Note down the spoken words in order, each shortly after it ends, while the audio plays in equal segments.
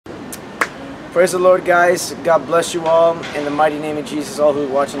Praise the Lord, guys. God bless you all. In the mighty name of Jesus, all who are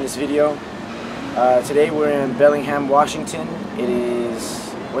watching this video. Today we're in Bellingham, Washington. It is,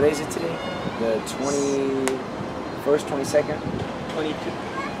 what is it today? The 21st, 22nd?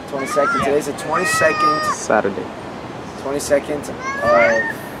 22nd. Today's the 22nd. Saturday. 22nd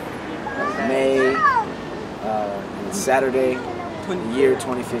of May. It's Saturday, the year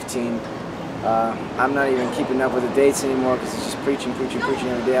 2015. I'm not even keeping up with the dates anymore because it's just preaching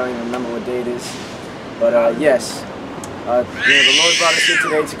every day. I don't even remember what day it is. But yes, the Lord brought us here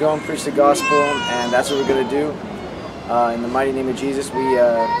today to go and preach the gospel, and that's what we're going to do. In the mighty name of Jesus, we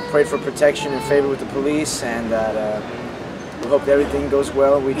prayed for protection and favor with the police, and that we hope that everything goes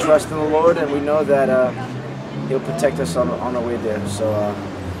well. We trust in the Lord, and we know that He'll protect us on our way there. So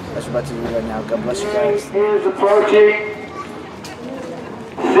that's what we're about to do right now. God bless you guys. He is approaching.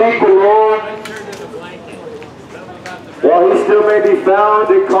 Seek the Lord while He still may be found,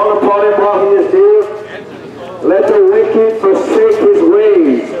 and call upon Him while He is near. Let the wicked forsake his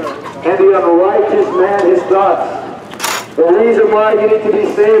ways, and the unrighteous man his thoughts. The reason why you need to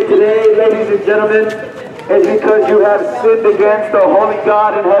be saved today, ladies and gentlemen, is because you have sinned against the holy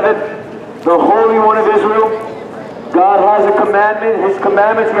God in heaven, the Holy One of Israel. God has a commandment. His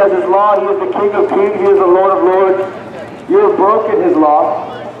commandments, He has His law. He is the King of kings. He is the Lord of lords. You have broken His law.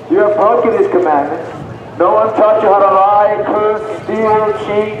 You have broken His commandments. No one taught you how to lie, curse, steal,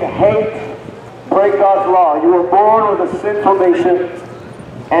 cheat, hate, break God's law. You were born with a sinful nature.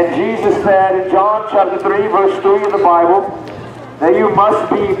 And Jesus said in John chapter 3, verse 3 of the Bible, that you must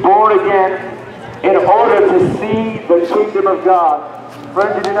be born again in order to see the kingdom of God.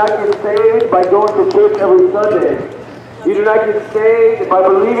 Friends, you do not get saved by going to church every Sunday. You do not get saved by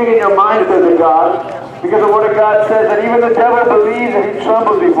believing in your mind that there's a God, because the Word of God says that even the devil believes and he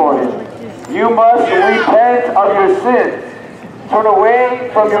trembles before Him. You must repent of your sins, turn away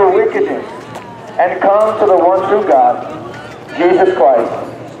from your wickedness, and come to the one true God, Jesus Christ.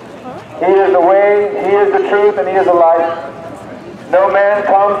 He is the way, He is the truth, and He is the life. No man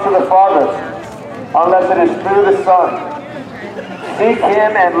comes to the Father unless it is through the Son. Seek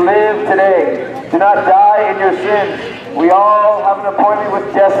Him and live today. Do not die in your sins. We all have an appointment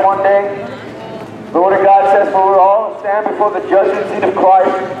with death one day. The Word of God says, for we all stand before the judgment seat of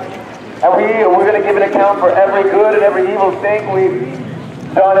Christ, and we're going to give an account for every good and every evil thing we've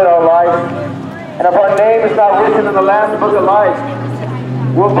done in our life. And if our name is not written in the Lamb's Book of Life,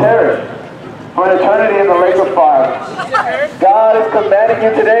 we'll perish for an eternity in the lake of fire. God is commanding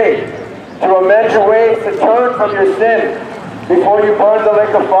you today to amend your ways, to turn from your sin before you burn the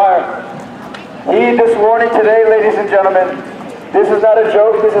lake of fire. Heed this warning today, ladies and gentlemen. This is not a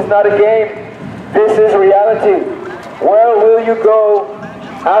joke. This is not a game. This is reality. Where will you go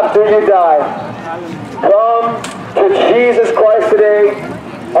after you die? Come to Jesus Christ today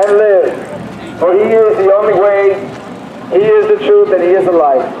and live. For He is the only way, He is the truth, and He is the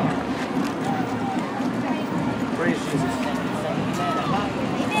life. Praise Jesus.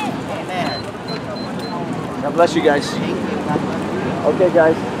 God bless you guys. Okay,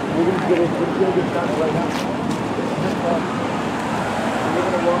 guys. We're going to get started right now. We're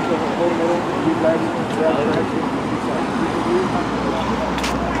going to walk over the whole middle.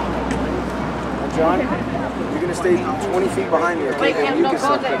 John, you're going to stay 20 feet behind me, okay? And you can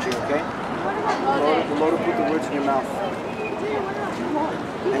start preaching, okay? The Lord will put the words in your mouth.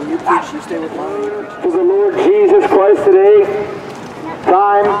 And you preach, you stay with Mom and you preach. To the Lord Jesus Christ today,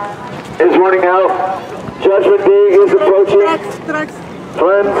 time is running out. Judgment day is approaching.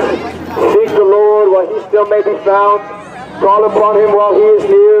 Friends, seek the Lord while He still may be found. Call upon Him while He is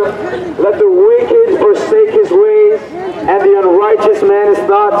near. Let the wicked forsake his ways, and the unrighteous man his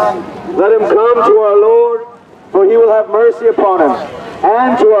thoughts. Let him come to our Lord, for He will have mercy upon him,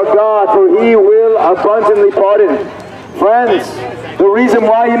 and to our God, for He will abundantly pardon. Friends, the reason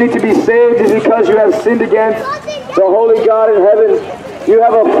why you need to be saved is because you have sinned against the holy God in heaven. You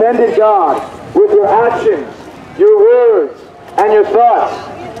have offended God with your actions, your words, and your thoughts.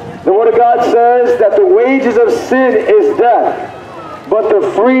 The Word of God says that the wages of sin is death, but the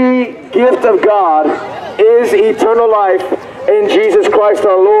free gift of God is eternal life in Jesus Christ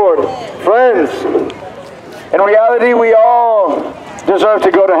our Lord. Friends, in reality, we all deserve to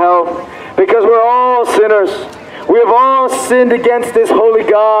go to hell because we're all sinners. We have all sinned against this holy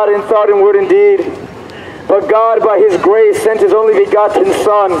God in thought and word and deed. But God, by His grace, sent His only begotten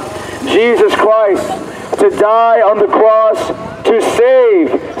Son, Jesus Christ, to die on the cross to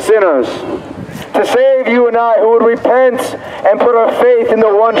save sinners. To save you and I who would repent and put our faith in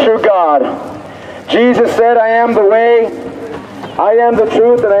the one true God. Jesus said, I am the way, I am the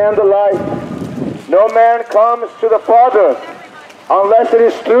truth, and I am the life. No man comes to the Father unless it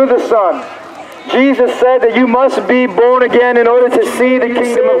is through the Son. Jesus said that you must be born again in order to see the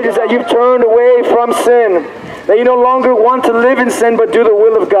kingdom of God. That you've turned away from sin. That you no longer want to live in sin but do the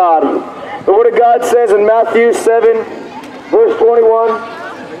will of God. The Word of God says in Matthew 7, verse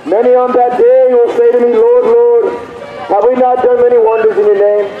 21, many on that day will say to me, Lord, Lord, have we not done many wonders in your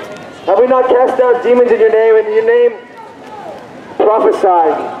name? Have we not cast out demons in your name? And in your name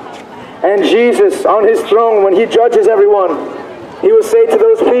prophesied. And Jesus on his throne, when he judges everyone, he will say to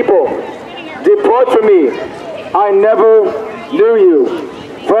those people, depart from me, I never knew you.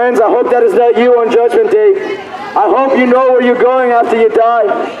 Friends, I hope that is not you on Judgment Day. I hope you know where you're going after you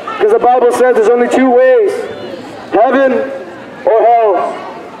die. Because the Bible says there's only two ways, heaven or hell.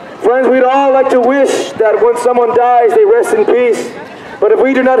 Friends, we'd all like to wish that when someone dies, they rest in peace. But if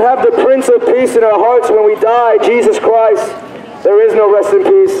we do not have the Prince of Peace in our hearts when we die, Jesus Christ, there is no rest in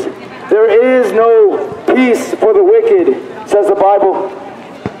peace. There is no peace for the wicked, says the Bible.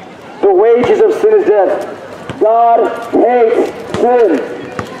 The wages of sin is death. God hates sin.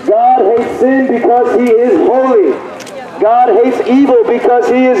 God hates sin because he is holy. God hates evil because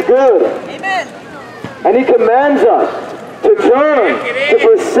he is good. Amen. And he commands us to turn, to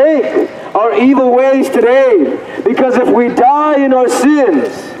forsake our evil ways today. Because if we die in our sins,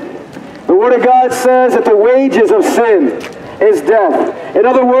 the Word of God says that the wages of sin is death. In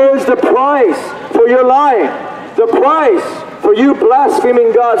other words, the price for your lying, the price for you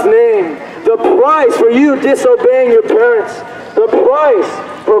blaspheming God's name, the price for you disobeying your parents, the price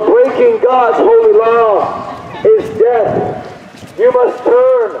for breaking God's holy law is death. You must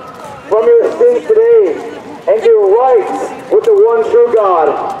turn from your sins today and get right with the one true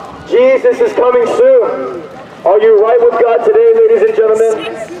God. Jesus is coming soon. Are you right with God today, ladies and gentlemen?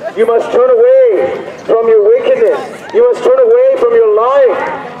 You must turn away from your wickedness. You must turn away from your lying.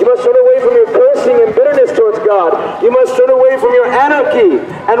 You must turn away from your cursing and bitterness towards God. You must turn away from your anarchy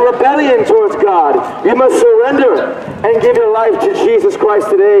and rebellion towards God. You must surrender and give your life to Jesus Christ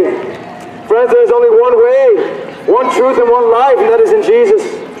today. Friends, there is only one way, one truth and one life, and that is in Jesus.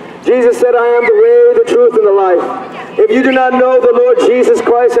 Jesus said, I am the way, the truth, and the life. If you do not know the Lord Jesus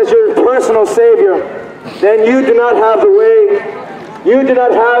Christ as your personal Savior, then you do not have the way, you do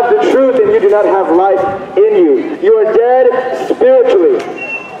not have the truth, and you do not have life in you. You are dead spiritually.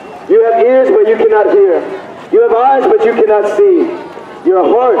 You have ears, but you cannot hear. You have eyes, but you cannot see. Your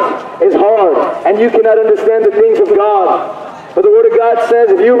heart is hard, and you cannot understand the things of God. But the Word of God says,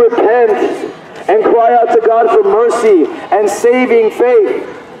 if you repent and cry out to God for mercy and saving faith,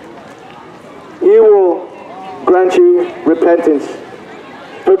 He will grant you repentance.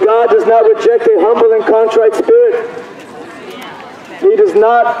 For God does not reject a humble and contrite spirit. He does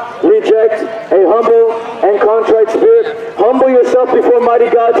not reject a humble and contrite spirit. Humble yourself before mighty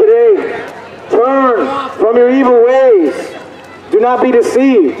God today. Turn from your evil ways. Do not be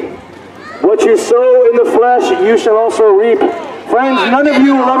deceived. What you sow in the flesh, you shall also reap. Friends, none of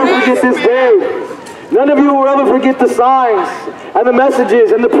you will ever forget this day. None of you will ever forget the signs and the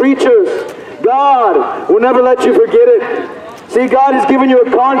messages and the preachers. God will never let you forget it. See, God has given you a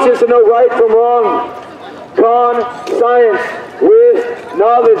conscience to know right from wrong. Science with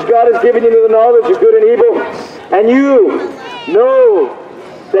knowledge. God has given you the knowledge of good and evil. And you know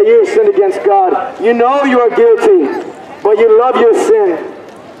that you have sinned against God. You know you are guilty, but you love your sin.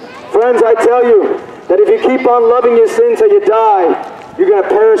 Friends, I tell you that if you keep on loving your sin till you die, you're going to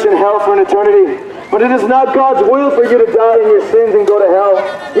perish in hell for an eternity. But it is not God's will for you to die in your sins and go to hell.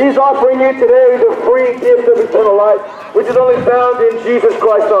 He's offering you today the free gift of eternal life, which is only found in Jesus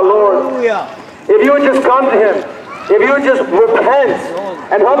Christ our Lord. Hallelujah. If you would just come to Him, if you would just repent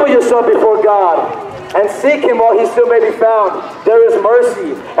and humble yourself before God and seek Him while He still may be found, there is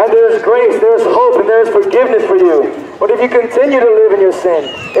mercy and there is grace, there is hope, and there is forgiveness for you. But if you continue to live in your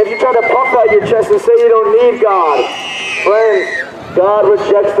sin, if you try to puff out your chest and say you don't need God, friends, God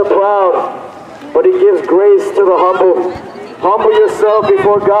rejects the proud, but He gives grace to the humble. Humble yourself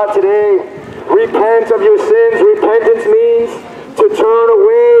before God today. Repent of your sins. Repentance means to turn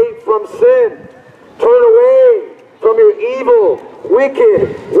away from sin. Turn away from your evil,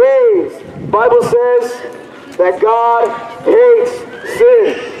 wicked ways. The Bible says that God hates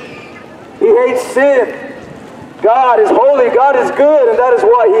sin. He hates sin. God is holy, God is good, and that is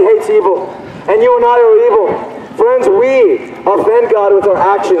why He hates evil. And you and I are evil. Friends, we offend God with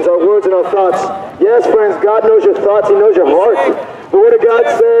our actions, our words, and our thoughts. Yes, friends, God knows your thoughts. He knows your heart. The Word of God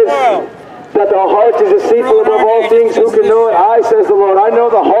says that the heart is deceitful above all things. Who can know it? I, says the Lord. I know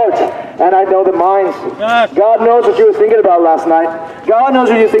the heart, and I know the minds. God knows what you were thinking about last night. God knows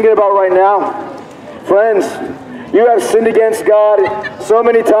what you're thinking about right now. Friends, you have sinned against God so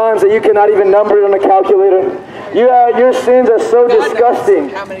many times that you cannot even number it on a calculator. Your sins are so disgusting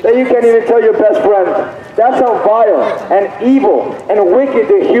that you can't even tell your best friend. That's how vile and evil and wicked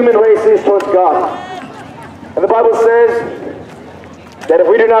the human race is towards God. And the Bible says that if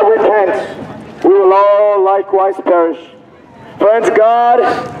we do not repent, we will all likewise perish. Friends, God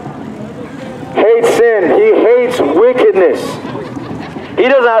hates sin. He hates wickedness. He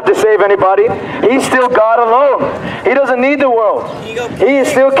doesn't have to save anybody. He's still God alone. He doesn't need the world. He is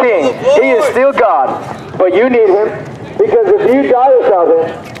still King. He is still God. But you need Him, because if you die without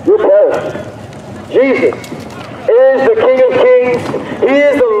Him, you perish. Jesus is the King of Kings. He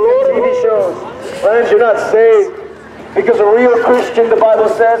is the Lord of Lords. Friends, you're not saved because a real Christian, the Bible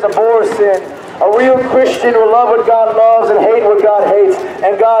says, abhors sin. A real Christian will love what God loves and hate what God hates.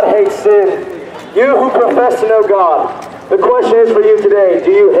 And God hates sin. You who profess to know God, the question is for you today,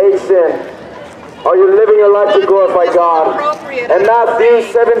 do you hate sin? Are you living your life to glorify God? And Matthew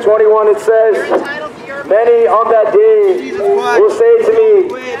 7:21 it says, many on that day will say to me,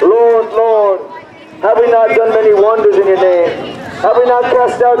 Lord, Lord, have we not done many wonders in your name? Have we not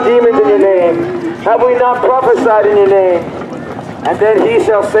cast out demons in your name? Have we not prophesied in your name? And then He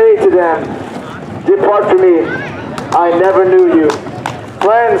shall say to them, depart from me, I never knew you.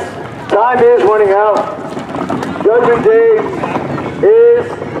 Friends, time is running out. Judgment day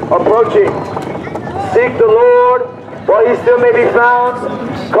is approaching. Seek the Lord while He still may be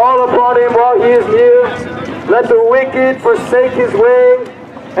found. Call upon Him while He is near. Let the wicked forsake his way,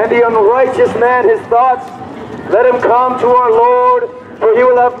 and the unrighteous man his thoughts. Let him come to our Lord, for He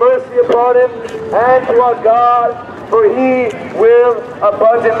will have mercy upon him, and to our God, for He will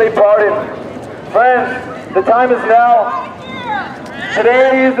abundantly pardon. Friends, the time is now.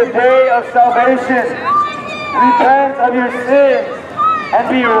 Today is the day of salvation. Repent of your sins and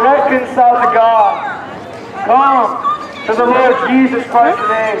be reconciled to God. Come to the Lord Jesus Christ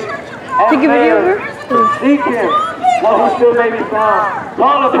today and seek Him while He still may be found.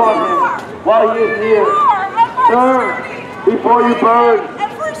 Call upon Him while He is near. Turn before you burn.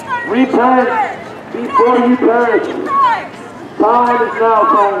 Repent before you perish. Time is now,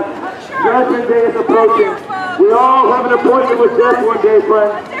 friends. Judgment day is approaching. We all have an appointment with death one day,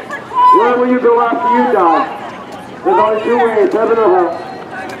 friends. Where will you go after you die? There's only two ways, heaven or hell.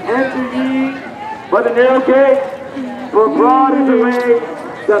 Enter ye by the narrow gate, for broad is the way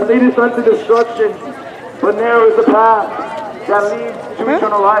that leadeth unto destruction, but narrow is the path that leads to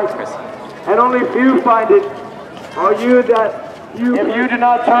eternal life, and only few find it. Are you that if you do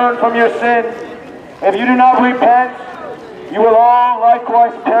not turn from your sin, if you do not repent, you will all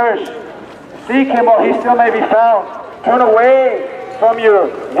likewise perish. Seek Him while He still may be found. Turn away from your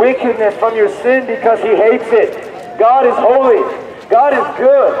wickedness, from your sin, because He hates it. God is holy. God is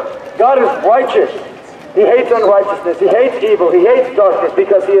good. God is righteous. He hates unrighteousness. He hates evil. He hates darkness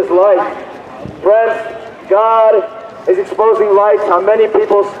because He is light. Friends, God is exposing light on many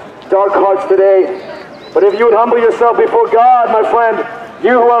people's dark hearts today. But if you would humble yourself before God, my friend,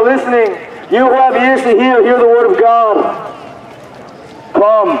 you who are listening, you who have ears to hear the word of God.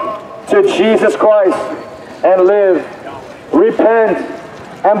 Come to Jesus Christ and live. Repent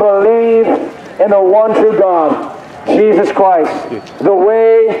and believe in the one true God, Jesus Christ. The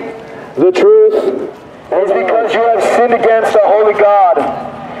way, the truth, is because you have sinned against a holy God.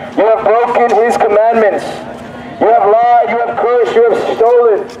 You have broken His commandments. You have lied, you have cursed, you have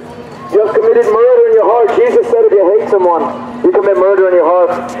stolen. You have committed murder in your heart. Jesus said if you hate someone, you commit murder in your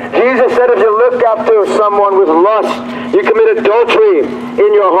heart. Jesus said if you look after someone with lust, you commit adultery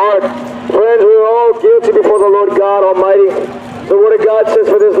in your heart. Friends, we are all guilty before the Lord God Almighty. The Word of God says,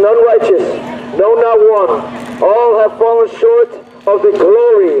 for there is none righteous, no, not one. All have fallen short of the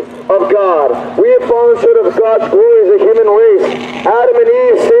glory of God. We have fallen short of God's glory as a human race. Adam and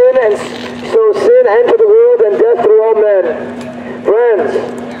Eve sinned, and so sin entered the world and death through all men.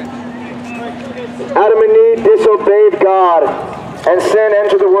 Friends, Adam and Eve disobeyed God, and sin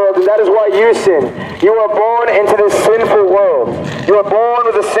entered the world, and that is why you sin. You are born into this sinful world. You are born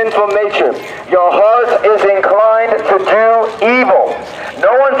with a sinful nature. Your heart is inclined to do evil.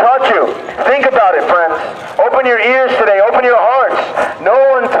 No one taught you. Think about it, friends. Open your ears today. Open your hearts. No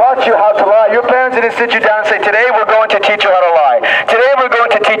one taught you how to lie. Your parents didn't sit you down and say, today we're going to teach you how to lie. Today we're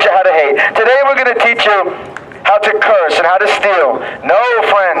going to teach you how to hate. Today we're going to teach you how to curse and how to steal. No,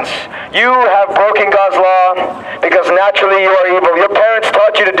 friends. You have broken God's law because naturally you are evil. Your parents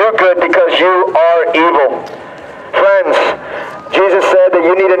taught you to do good because you are evil. Friends, Jesus said that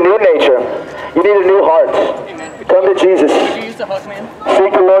you need a new nature. You need a new heart. Come to Jesus.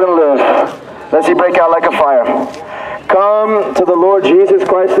 Seek the Lord and live, lest He break out like a fire. Come to the Lord Lord Jesus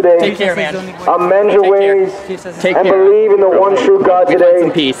Christ today, Take care, man. amend your ways, Take and care. believe in the one true God today.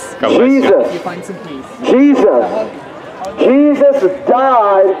 Some peace. Jesus, You find some peace. Jesus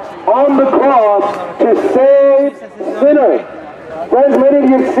died on the cross to save sinners. Friends, many of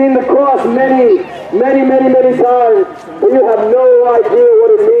you have seen the cross many times, but you have no idea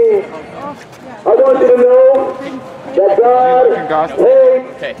what it means. I want you to know that God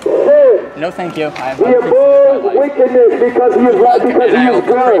hates sin. No, thank you. He abhors wickedness because He is right, because He is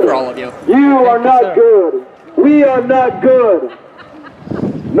pray for good. all of you. You are not good. We are not good.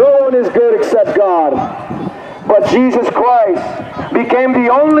 No one is good except God. But Jesus Christ became the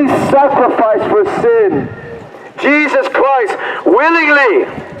only sacrifice for sin. Jesus Christ willingly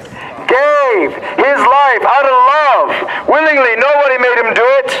gave His life out of love. Willingly, nobody made Him do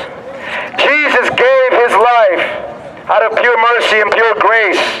it. Jesus gave His life out of pure mercy and pure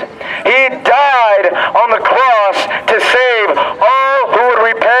grace. He died on the cross to save all who would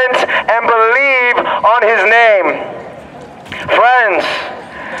repent and believe on His name. Friends,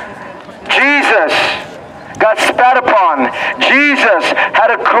 Jesus got spat upon. Jesus had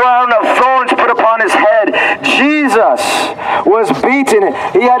a crown of thorns put upon His head. Jesus was beaten.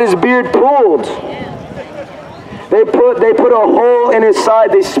 He had His beard pulled. They put a hole in His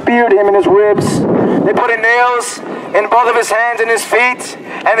side. They speared Him in His ribs. They put nails in both of His hands and His feet,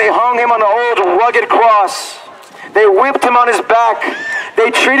 and they hung Him on an old rugged cross. They whipped Him on His back. They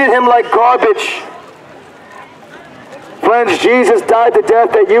treated Him like garbage. Friends, Jesus died the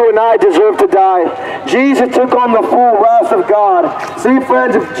death that you and I deserve to die. Jesus took on the full wrath of God. See,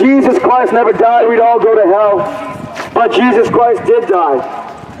 friends, if Jesus Christ never died, we'd all go to hell. But Jesus Christ did die.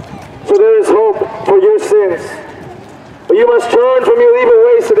 So there is hope for your sins. But you must turn from your evil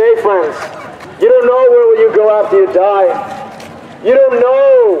ways today, friends. You don't know where will you go after you die. You don't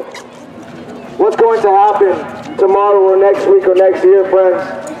know what's going to happen tomorrow or next week or next year, friends.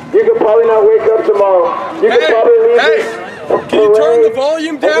 You could probably not wake up tomorrow. You could probably leave this. Can you turn the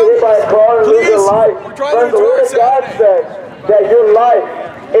volume down? Hit by a car and lose your life. We're driving Friends, the Word of God says that your life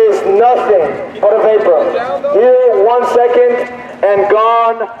is nothing but a vapor. Here 1 second and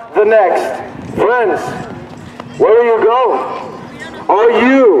gone the next. Friends, where will you go? Are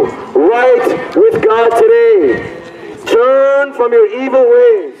you right with God today? Turn from your evil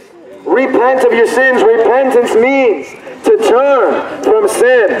ways. Repent of your sins. Repentance means to turn from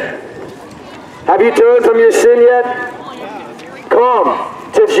sin. Have you turned from your sin yet?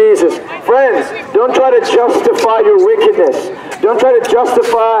 Come to Jesus. Friends, don't try to justify your wickedness. Don't try to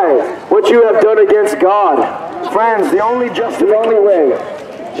justify what you have done against God. Friends, the only way.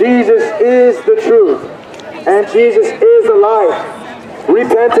 Jesus is the truth. And Jesus is the life.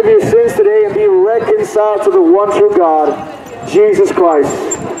 Repent of your sins today and be reconciled to the one true God, Jesus Christ.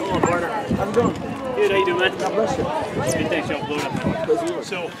 How's it going? Good, how you doing, man? God bless you. Good, thanks, y'all blowing up.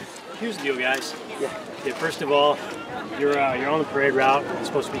 So, here's the deal, guys. Yeah, first of all, you're on the parade route. It's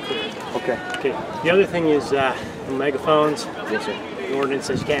supposed to be clear. Okay. The other thing is the megaphones. Yes, sir. The ordinance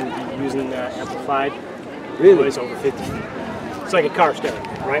says you can't be using amplified. Really? It's over 50 feet. It's like a car stereo,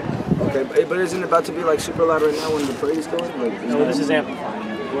 right? Okay, but isn't it about to be like super loud right now when the parade is going? Like, no, this is amplified.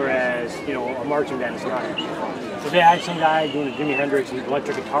 Whereas, you know, a marching band is not. So they had some guy doing a Jimi Hendrix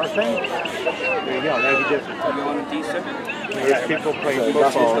electric guitar thing. There you go, that'd be different. You want a decent? There's people playing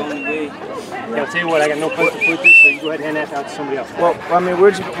football. Yeah, I'll tell you what, I got no place to put this, so you go ahead and hand that out to somebody else. Well, I mean,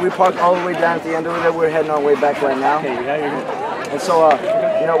 we parked all the way down at the end over there. We're heading our way back right now. Okay, And so,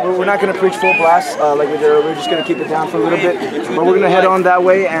 you know, we're not going to preach full blast like we did earlier. We're just going to keep it down for a little bit. But we're going to head on that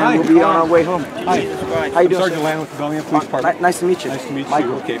way, and we'll be on our way home. Hi. How you doing, Sergeant Land with the Bellingham Police Department. Nice to meet you. Nice to meet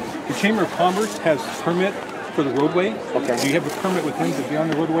Michael. you. Okay. The Chamber of Commerce has permit for the roadway. Okay. Do you have a permit with them to be on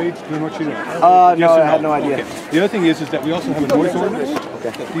the roadway doing what you're doing? No, I had no idea. Okay. The other thing is that we also have a noise ordinance.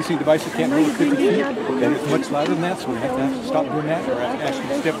 That these devices can't go over 50 feet. And it's much louder than that, so we have to stop doing that or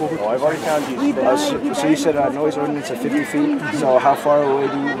actually step over. Oh, I've already found you. So you said noise ordinance of 50 feet. So how far away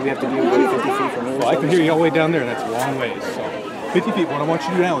do we have to be away 50 feet from here? Well, I can hear you all the way down there, and that's a long ways. So 50 feet. What I want you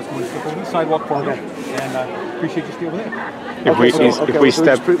to do now is go and step over the sidewalk for me, and appreciate you stay over there.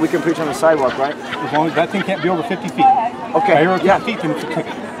 We can preach on the sidewalk, right? As long as that thing can't be over 50 feet. Okay. If I hear over 50 feet, then it's a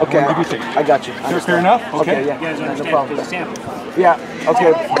ticket. Okay, I got you. Fair enough? Okay, yeah. You guys No understand problem. it's a sample. Yeah,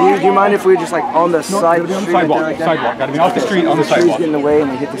 okay. Do you mind if we just like on the side? On the sidewalk. Sidewalk. Got to be off the street on the trees get sidewalk. in the way and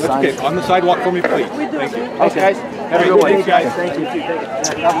they hit the sign. Okay, on the sidewalk for me, please. Thank you. Thanks, guys. Have a good day, guys. Thank you.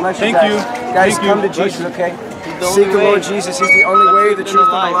 God bless you. Thank you. Guys, Thank come you. to Jesus, okay? Seek the Lord Jesus. He's the only way, the truth,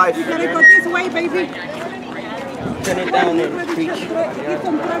 and the life. You gotta go this way, baby. Turn it down and preach.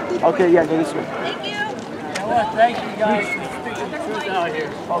 Okay, yeah, go this way. Thank you guys for speaking the truth out here.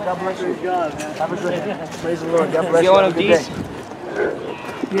 Oh, God bless you. Good job, man. Have a good day. Praise the Lord. God bless you. You want Have a them good these? day.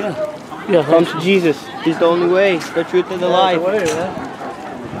 Yeah. Come to Jesus. He's the only way, the truth, and the life.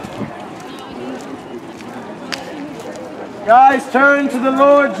 Guys, turn to the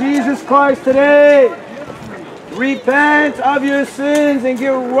Lord Jesus Christ today. Repent of your sins and get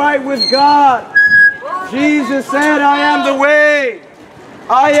right with God. Jesus said, I am the way,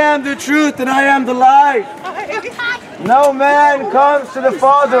 I am the truth, and I am the life. No man comes to the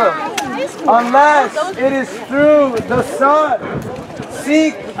Father unless it is through the Son.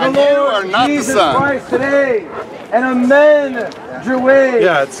 Seek the Lord Jesus Christ today and amend your ways.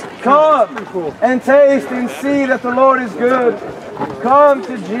 Come and taste and see that the Lord is good. Come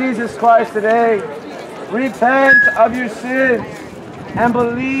to Jesus Christ today. Repent of your sins and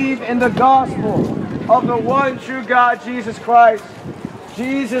believe in the gospel of the one true God, Jesus Christ.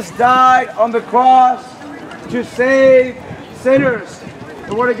 Jesus died on the cross to save sinners.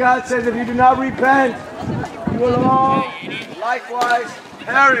 The Word of God says if you do not repent, you will all likewise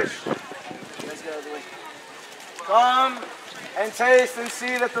perish. Come and taste and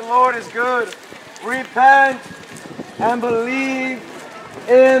see that the Lord is good. Repent and believe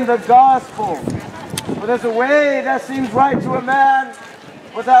in the gospel. For there's a way that seems right to a man,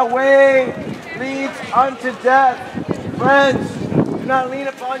 but that way leads unto death. Friends, do not lean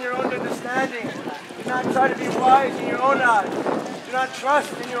upon your own understanding. Do not try to be wise in your own eyes. Do not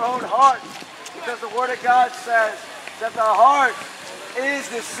trust in your own heart, because the Word of God says that the heart is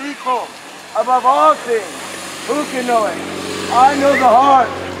deceitful above all things. Who can know it? I know the heart,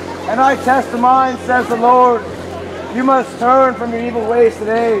 and I test the mind, says the Lord. You must turn from your evil ways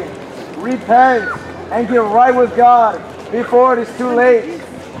today. Repent and get right with God before it is too late.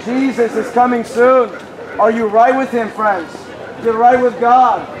 Jesus is coming soon. Are you right with Him, friends? Get right with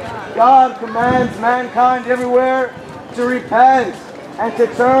God. God commands mankind everywhere to repent and to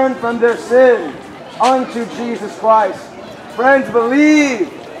turn from their sin unto Jesus Christ. Friends,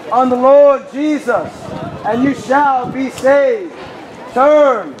 believe on the Lord Jesus, and you shall be saved.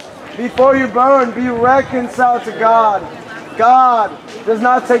 Turn before you burn. Be reconciled to God. God does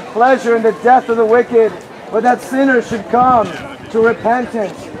not take pleasure in the death of the wicked, but that sinners should come to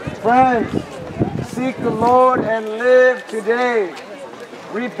repentance. Friends, seek the Lord and live today.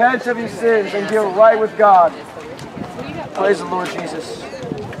 Repent of your sins and get right with God. Praise the Lord Jesus.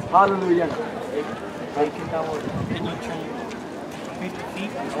 Hallelujah.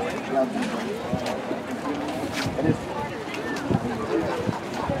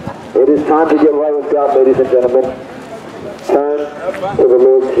 It is time to get right with God, ladies and gentlemen. Turn to the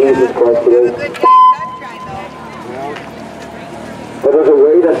Lord Jesus Christ today. But there's a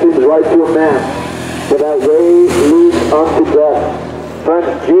way that seems right to a man, but that way leads unto death.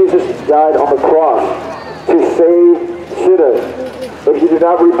 Friends, Jesus died on the cross to save sinners. If you do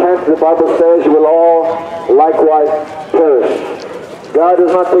not repent, the Bible says you will all likewise perish. God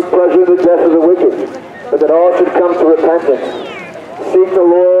does not take pleasure in the death of the wicked, but that all should come to repentance. Seek the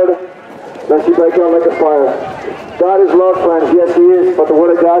Lord, lest you break out like a fire. God is love, friends. Yes, He is. But the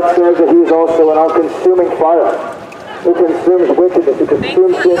Word of God says that He is also an all-consuming fire, who consumes wickedness, who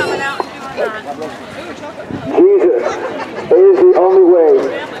consumes sin. Jesus is the only way.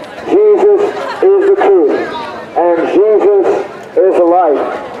 Jesus is the truth. And Jesus is the life.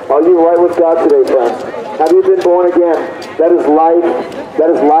 Are you right with God today, friends? Have you been born again? That is life. That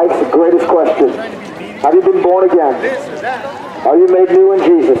is life's greatest question. Have you been born again? Are you made new in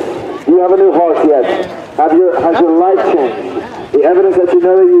Jesus? Do you have a new heart yet? Has your life changed? The evidence that you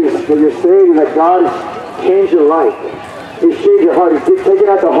know that you're saved is that God has changed your life. He's changed your heart. He's taken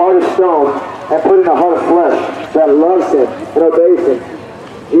out the heart of stone and put in a heart of flesh that loves Him and obeys Him.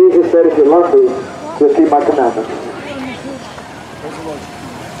 Jesus said, if you love me, you'll keep my commandments.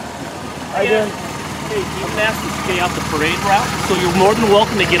 Hey, you can ask to stay off the parade route, so you're more than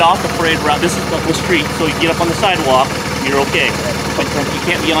welcome to get off the parade route. This is the street, so you get up on the sidewalk, you're okay. But you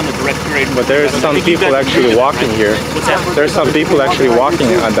can't be on the direct parade route. But there's some people actually walking here. What's that? There's some people actually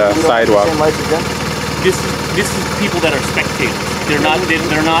walking on the sidewalk. This is people that are spectators. They're not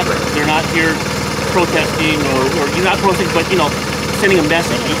here protesting or you're not protesting, but sending a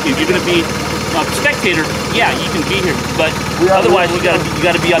message. If you're going to be a spectator, yeah, you can be here, but otherwise you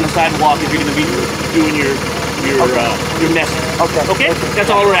gotta be on the sidewalk if you're going to be doing your message. Okay. That's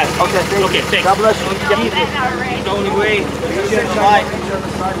all we're asking. Okay. Thanks. God bless you. It's the only way. It's life.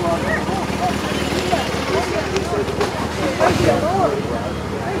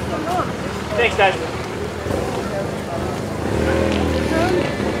 Thanks, guys.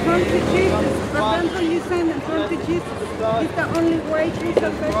 Come to Jesus. Remember you saying that come to Jesus. He's the only way.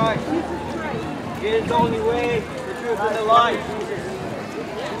 Jesus Christ. He is the only way, the truth, and the life.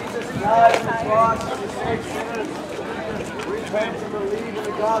 Jesus died on the cross to save sinners. Repent and believe in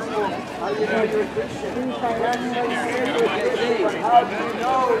the gospel. How do you know you're a Christian? Everybody says you're a Christian, but how do you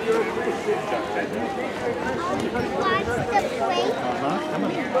know you're a Christian? You think you're a Christian because you're a Christian?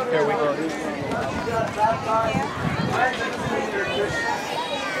 Here we go. You got baptized. Why do you think you're a Christian?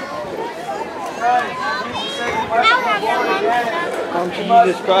 Right. Jesus said you must be born again. Come to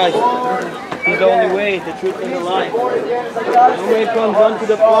Jesus Christ. He's the only way, the truth, and the life. No man comes unto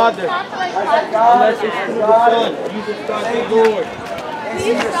the Father unless it's through the Son. Jesus Christ is Lord.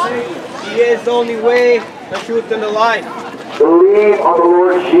 He is the only way, the truth, and the life. Believe on the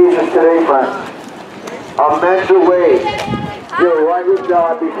Lord Jesus today, friends. Amend your ways. You're right with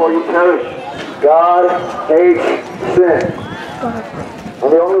God before you perish. God hates sin.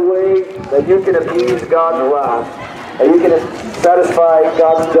 And the only way that you can appease God's wrath and you can satisfy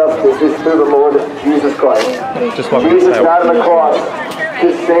God's justice is through the Lord Jesus Christ. Jesus died on the cross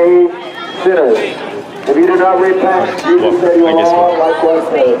to save sinners. If you do not repent, Jesus said you will all likewise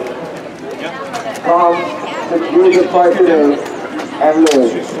perish. Come to Jesus Christ today and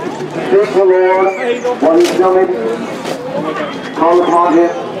live. Seek the Lord while he still may be. Call upon him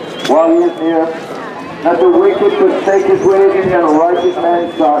while he is near. Let the wicked forsake his ways and the righteous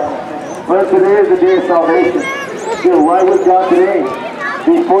man start. Friends, today is the day of salvation. Get right with God today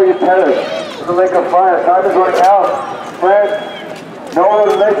before you perish in the lake of fire. Time is running out. Friends, no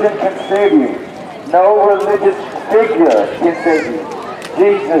religion can save you. No religious figure can save you.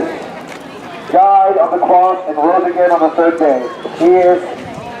 Jesus died on the cross and rose again on the third day. He is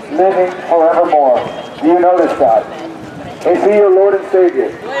living forevermore. Do you notice that? Is he your Lord and Savior?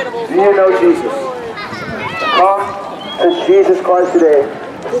 Do you know Jesus? Come to Jesus Christ today.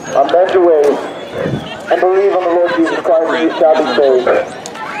 Amend your ways. And believe on the Lord Jesus Christ and you shall be saved.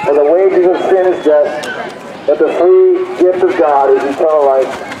 For the wages of sin is death, but the free gift of God is eternal life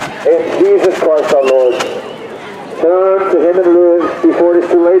in Jesus Christ our Lord. Turn to him and live before it is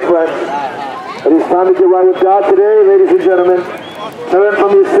too late, friends. It is time to get right with God today, ladies and gentlemen. Turn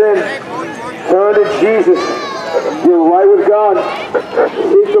from your sin. Turn to Jesus. Get right with God.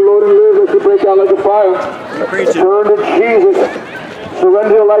 Seek the Lord and live as you break out like a fire. Turn to Jesus.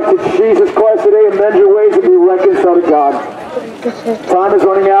 Surrender your life to Jesus Christ today and mend your ways and be reconciled to God. Time is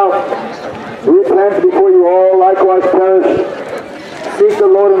running out. Repent before you all likewise perish. Seek the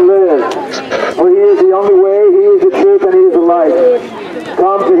Lord and live. For he is the only way, he is the truth, and he is the life.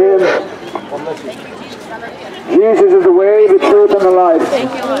 Come to him. Jesus is the way, the truth, and the life.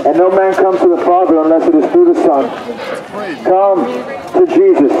 And no man comes to the Father unless it is through the Son. Come to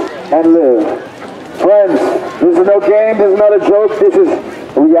Jesus and live. Friends, this is no game, this is not a joke, this is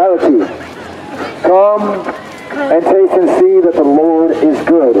reality. Come and taste and see that the Lord is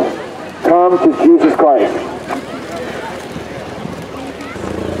good. Come to Jesus Christ.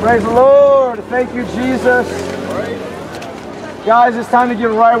 Praise the Lord. Thank you, Jesus. Guys, it's time to get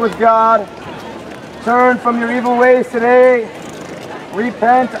right with God. Turn from your evil ways today.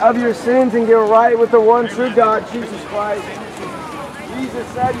 Repent of your sins and get right with the one true God, Jesus Christ. Jesus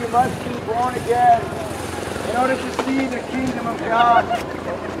said you must be born again in order to see the kingdom of God.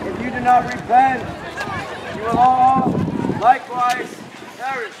 If you do not repent, you will all likewise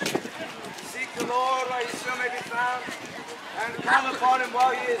perish. Seek the Lord while he still may be found, and call upon him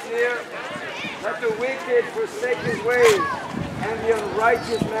while he is near. Let the wicked forsake his ways, and the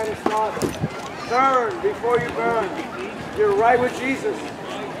unrighteous man his thoughts. Turn before you burn. You're right with Jesus.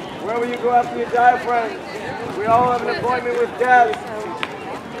 Where will you go after you die, friends? We all have an appointment with death.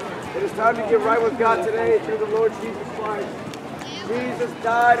 It is time to get right with God today through the Lord Jesus Christ. Jesus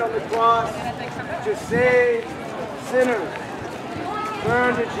died on the cross to save sinners.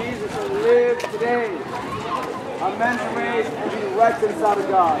 Turn to Jesus and live today. Amend your ways and be reconciled to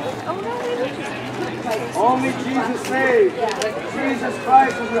God. Only Jesus saves. Jesus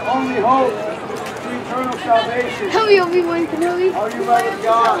Christ is the only hope to eternal salvation. Tell me, Obi-Wan Kenobi. Are you right with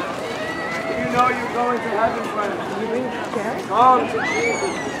God? Do you know you're going to heaven, friends? Come to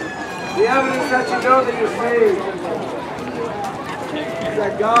Jesus. The evidence that you know that you're saved is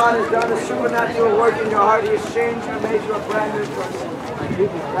that God has done a supernatural work in your heart. He has changed you and made you a brand new person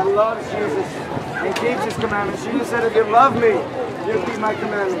that loves Jesus and keeps his commandments. Jesus said, if you love me, you'll keep my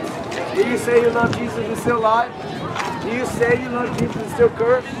commandments. Do you say you love Jesus and still lie? Do you say you love Jesus and still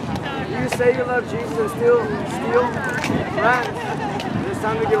curse? Do you say you love Jesus and still steal? Friends, it's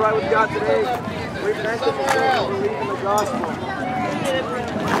time to get right with God today. Repent of your sins and believe in the gospel.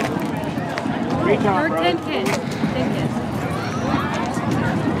 Or 10 kids. 10 kids.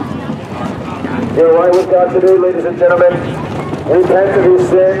 You're right with God today, ladies and gentlemen. Repent of your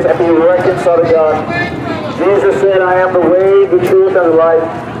sins and be reconciled to God. Jesus said, I am the way, the truth, and the life.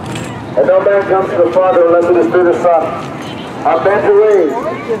 And no man comes to the Father unless it is through the Son. are bent away.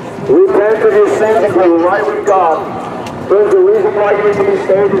 Repent of your sins and get right with God. Friends, the reason why you need to be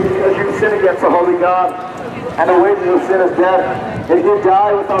saved is because you sin against the Holy God. And the wages of sin is death. If you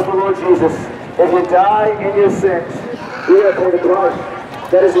die without the Lord Jesus, if you die in your sins, you have to pay the price.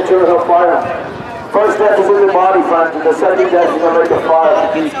 That is eternal hellfire. First death is in the body, friends, and the second death is going to make the fire.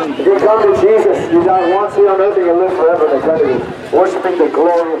 If you come to Jesus, you die once here on earth and you live forever in eternity, worshiping the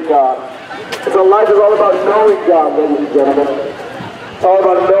glory of God. And so life is all about knowing God, ladies and gentlemen. It's all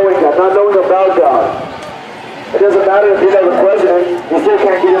about knowing God, not knowing about God. It doesn't matter if you know the president, you still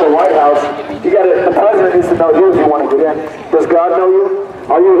can't get in the White House. The president needs to know you if you want to get in. Does God know you?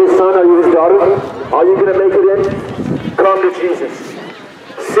 Are you his son? Are you his daughter? Are you going to make it in? Come to Jesus.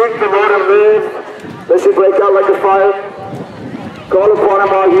 Seek the Lord and live. Lest you break out like a fire. Call upon him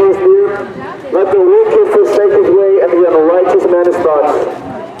while he is near. Let the wicked forsake his way and the unrighteous man his thoughts.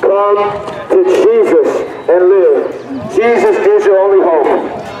 Come to Jesus and live. Jesus is your only hope.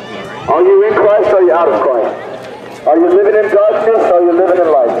 Are you in Christ or are you out of Christ? Are you living in darkness or are you living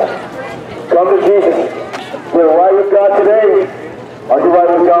in light? Come to Jesus. You're right with God today. Are you right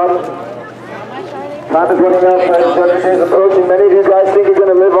with God? Time is running out, friends. Judgment day is approaching. Many of you guys think you're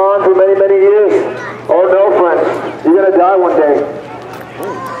going to live on for many, many years. Oh no, friends. You're going to die one day.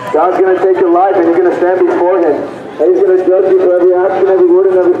 God's going to take your life and you're going to stand before him. And he's going to judge you for every action, every word,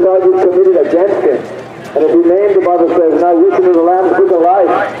 and every thought you've committed against him. And if you name, the Bible says, not written in the Lamb's book of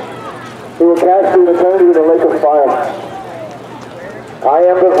life, he will cast you in eternity in the lake of fire. I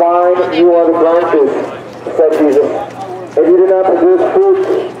am the vine, you are the branches, said Jesus. If you do not produce fruit,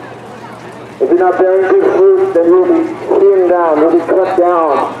 if you're not bearing good fruit, then you'll be hewn down, you'll be cut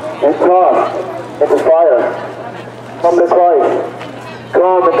down and tossed into fire. Come to Christ.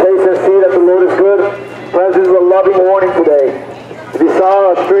 Come and taste and see that the Lord is good. Friends, this is a loving warning today. If you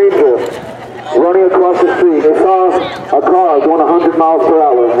saw a stranger running across the street, they saw a car going 100 miles per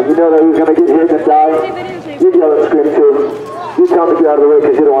hour, and you know that he was going to get hit and die, you'd yell and scream too. You'd tell him to get out of the way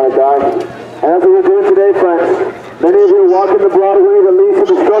because you don't want to die. And that's what we're doing today, friends. Many of you are walking the broad way that leads to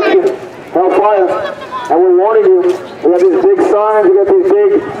destruction, hellfire. And we're warning you. We have these big signs, we got these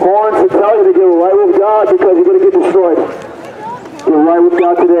big horns to tell you to get right with God because you're going to get destroyed. Get right with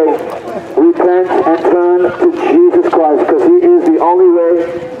God today. Repent and turn to Jesus Christ because he is the only way,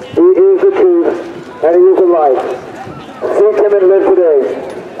 he is the truth, and he is the life. Seek him and live today.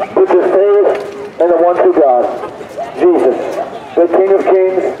 Put your faith in the one true God, Jesus, the King of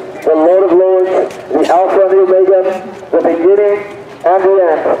Kings, the Lord of Lords, the Alpha and the Omega, the beginning and the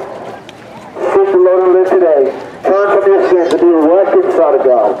end. Seek the Lord and live today. Turn from your sins and be reconciled to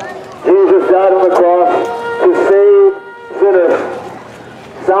God. Jesus died on the cross to save sinners.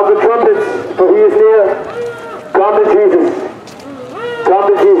 Sound the trumpets, for he is near. Come to Jesus. Come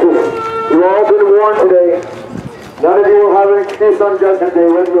to Jesus. You've all been warned today. None of you will have an excuse on Judgment Day,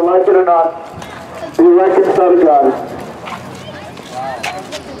 whether you like it or not. Be reconciled to God.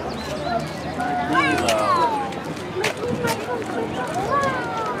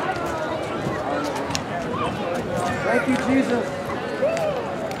 Thank you, Jesus.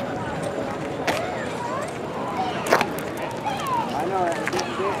 I know,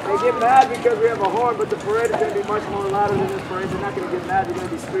 they get mad because we have a horn, but the parade is going to be much more louder than this parade. They're not going to get mad, they're going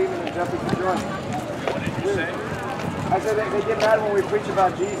to be screaming and jumping for joy. What did you say? I said they get mad when we preach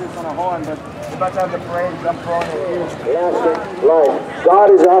about Jesus on a horn, but we're about to have the parade jump for their ears. Everlasting life. God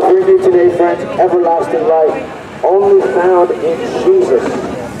is offering you today, friends, everlasting life. Only found in Jesus.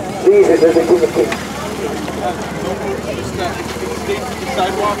 Jesus is the King of Kings. The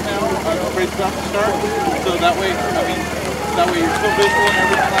sidewalk now, right about to start, so that way, you're still visual and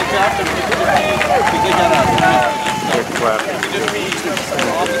everything like that, but because they got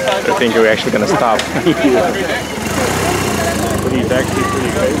I think we're actually going to stop. But he's actually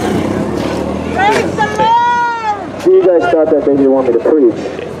pretty crazy. Praise the Lord! You guys thought that maybe you want me to preach.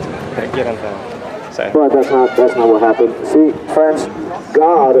 Get on that. But that's not what happened. See, friends,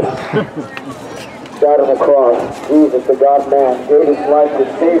 God died on the cross. Jesus, the God-man, gave his life to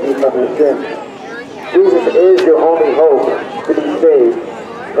save you from your sins. Jesus is your only hope to be saved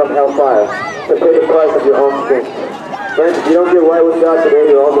from hellfire, to pay the price of your own sins. Friends, if you don't get right with God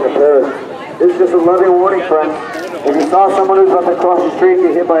today, you're all going to perish. This is just a loving warning, friends. If you saw someone who's about to cross the street and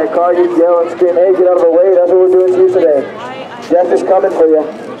get hit by a car, you'd yell and scream, hey, get out of the way. That's what we're doing to you today. Death is coming for you.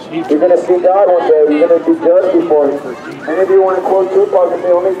 You're going to see God one day. You're going to be judged before him. Many of you want to quote Tupac and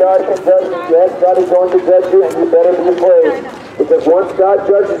say, only God can judge me. Yes, God is going to judge you, and you better be afraid. Because once God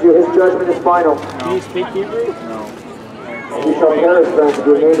judges you, his judgment is final. Do you speak Hebrew? No. And you shall perish, friends.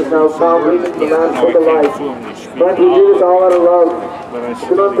 Your name is now found written in the Lamb's book of life. Friends, we do this all out of love. It's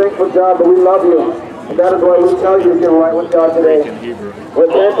an unthankful job, but we love you. And that is why we tell you to get right with God today.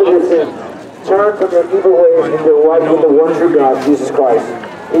 Repent of your sins. Turn from your evil ways and get right with the one true God, Jesus Christ.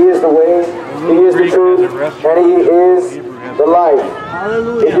 He is the way, He is the truth, and He is the life.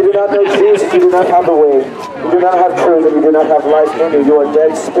 If you do not know Jesus, you do not have the way. You do not have truth, and you do not have life in you. You are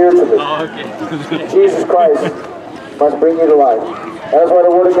dead spiritually. Jesus Christ must bring you to life. That is why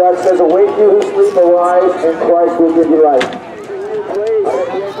the Word of God says, awake you who sleep, arise, and Christ will give you life.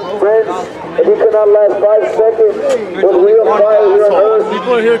 Friends, if you could not last 5 seconds with real fire here on earth,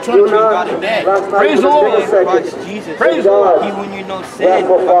 people are here trying to last night praise the Lord. Christ Jesus. Praise God. He, when you know sin,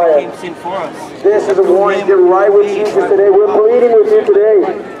 became sin for us. This is a warning. Get right with Jesus today. We're pleading with you today.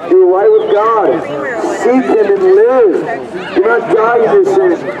 Get right with God. Seek Him and live. Do not die in your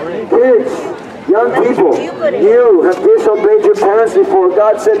sins. Kids, young people, you have disobeyed your parents before.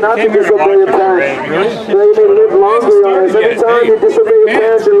 God said not to disobey your parents. So you may live longer on us. Every time you disobey your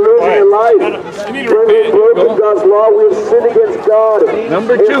parents, you're losing your life. When we've broken God's law, we have sinned against God.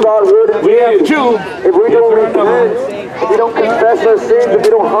 Number 2. We have 2. If we don't repent, if we don't confess our sins, if we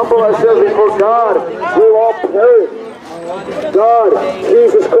don't humble ourselves before God, we'll all perish. God,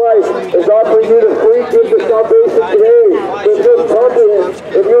 Jesus Christ, is offering you the free gift of salvation today. If you'll come to Him,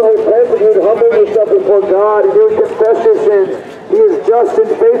 if you'll repent and you'll humble yourself before God, and you'll confess your sins, He is just and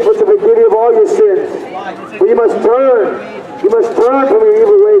faithful to forgive you of all your sins. But you must turn. You must turn from your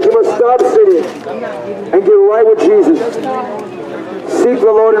evil ways. You must stop sinning and get right with Jesus. Seek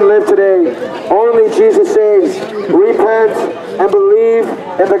the Lord and live today. Only Jesus saves. Repent and believe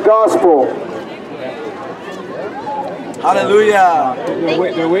in the gospel. Hallelujah.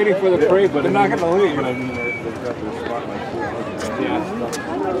 They're waiting for the parade, but they're not going to leave.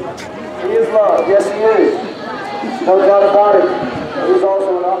 He is love. Yes, He is. No doubt about it. He is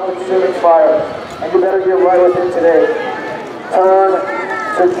also an all-consuming fire. And you better get right with Him today. Turn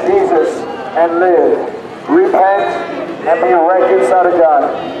to Jesus and live. Repent and be reconciled to God.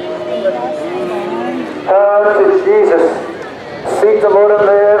 Turn to Jesus. Seek the Lord and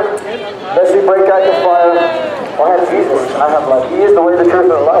live. Lest you break out the fire. I have Jesus. I have life. He is the way, the truth,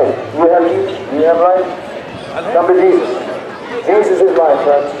 and the life. You have Jesus. You have life. Come to Jesus. Jesus is life,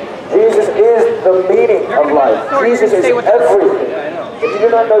 friends. Jesus is the meaning of life. Jesus is everything. If you do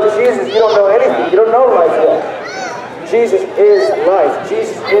not know Jesus, you don't know anything. You don't know life yet. Jesus is life.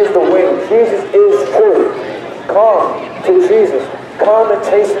 Jesus is the way. Jesus is truth. Come to Jesus. Come and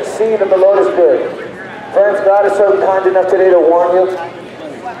taste and see that the Lord is good. Friends, God is so kind enough today to warn you.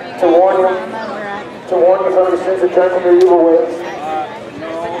 To warn you from your sins and turn from your evil ways.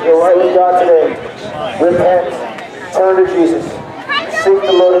 You're right with God today. Repent. Turn to Jesus. Seek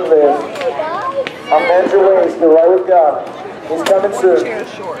the Lord and live. Amend your ways. You're right with God. He's coming soon.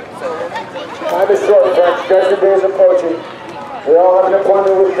 Time is short, friends. Judgment day is approaching. We all have an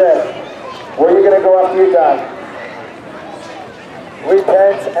appointment with death. Where are you going to go after you die?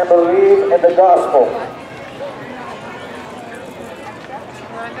 Repent and believe in the gospel.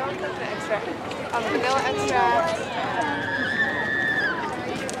 Vanilla extract.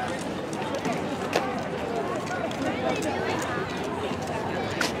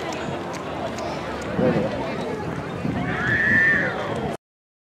 There you go.